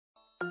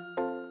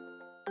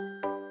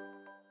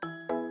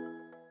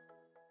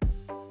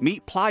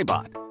Meet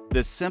Plybot,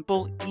 the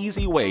simple,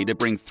 easy way to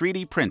bring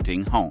 3D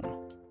printing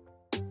home.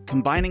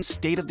 Combining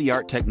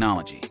state-of-the-art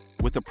technology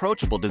with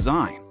approachable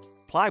design,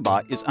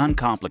 Plybot is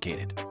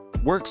uncomplicated,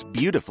 works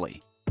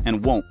beautifully,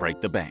 and won't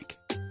break the bank.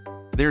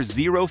 There's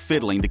zero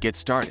fiddling to get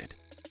started.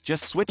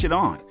 Just switch it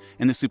on,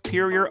 and the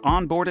superior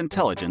onboard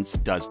intelligence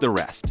does the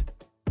rest.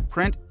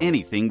 Print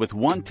anything with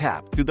one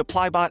tap through the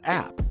Plybot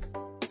app.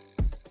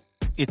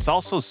 It's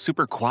also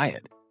super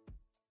quiet.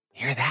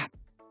 Hear that?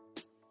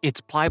 It's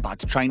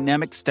Plybot's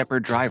trinamic stepper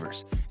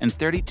drivers and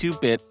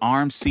 32-bit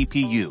ARM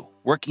CPU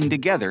working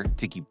together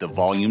to keep the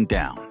volume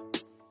down.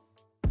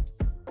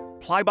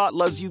 Plybot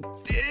loves you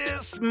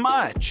this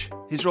much.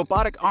 His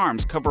robotic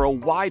arms cover a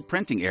wide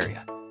printing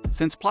area.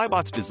 Since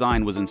Plybot's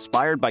design was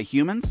inspired by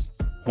humans,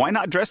 why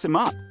not dress him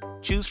up?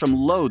 Choose from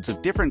loads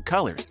of different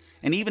colors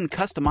and even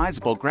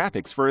customizable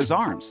graphics for his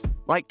arms,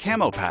 like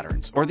camo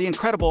patterns or the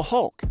Incredible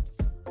Hulk.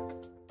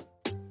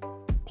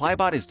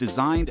 Plybot is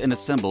designed and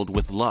assembled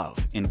with love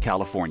in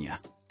California.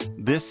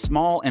 This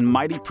small and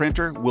mighty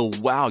printer will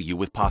wow you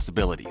with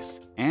possibilities,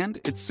 and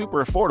its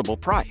super affordable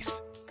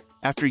price.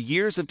 After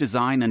years of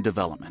design and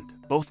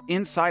development, both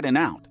inside and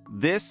out,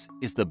 this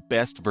is the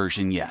best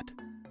version yet.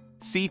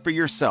 See for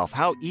yourself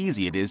how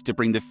easy it is to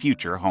bring the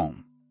future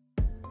home.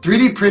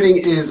 3D printing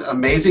is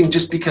amazing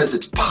just because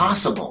it's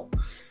possible,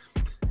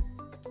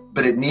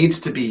 but it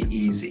needs to be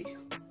easy.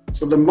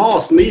 So the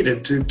math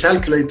needed to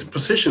calculate the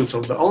positions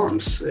of the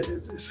arms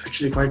is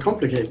actually quite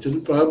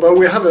complicated, but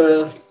we have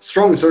a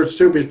strong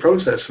 32-bit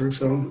processor,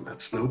 so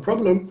that's no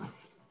problem.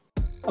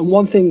 And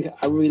one thing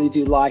I really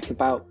do like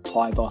about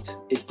Plybot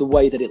is the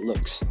way that it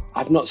looks.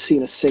 I've not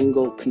seen a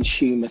single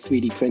consumer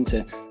 3D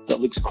printer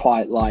that looks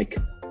quite like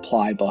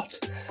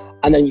Plybot.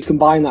 And then you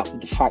combine that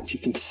with the fact you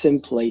can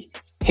simply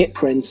hit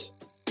print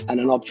and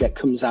an object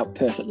comes out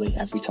perfectly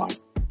every time.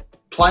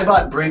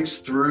 Plybot breaks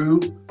through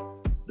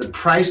the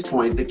price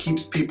point that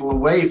keeps people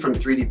away from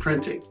 3D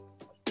printing.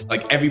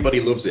 Like, everybody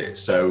loves it.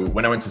 So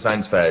when I went to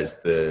science fairs,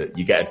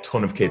 you get a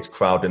ton of kids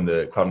crowding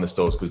the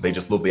stores because they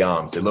just love the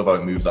arms. They love how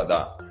it moves like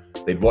that.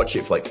 They'd watch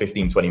it for like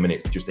 15-20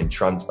 minutes, just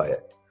entranced by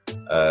it.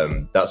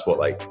 That's what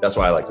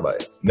I liked about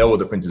it. No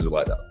other printers were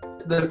like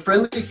that. The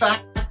friendly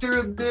factor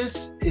of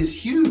this is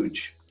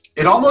huge.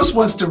 It almost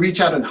wants to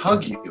reach out and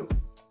hug you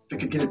if it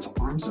could get its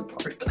arms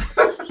apart.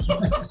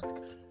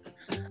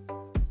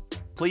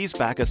 Please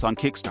back us on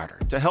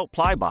Kickstarter to help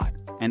Plybot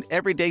and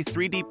everyday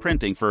 3D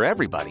printing for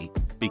everybody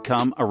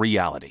become a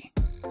reality.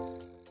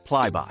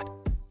 Plybot,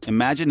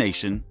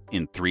 imagination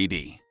in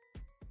 3D.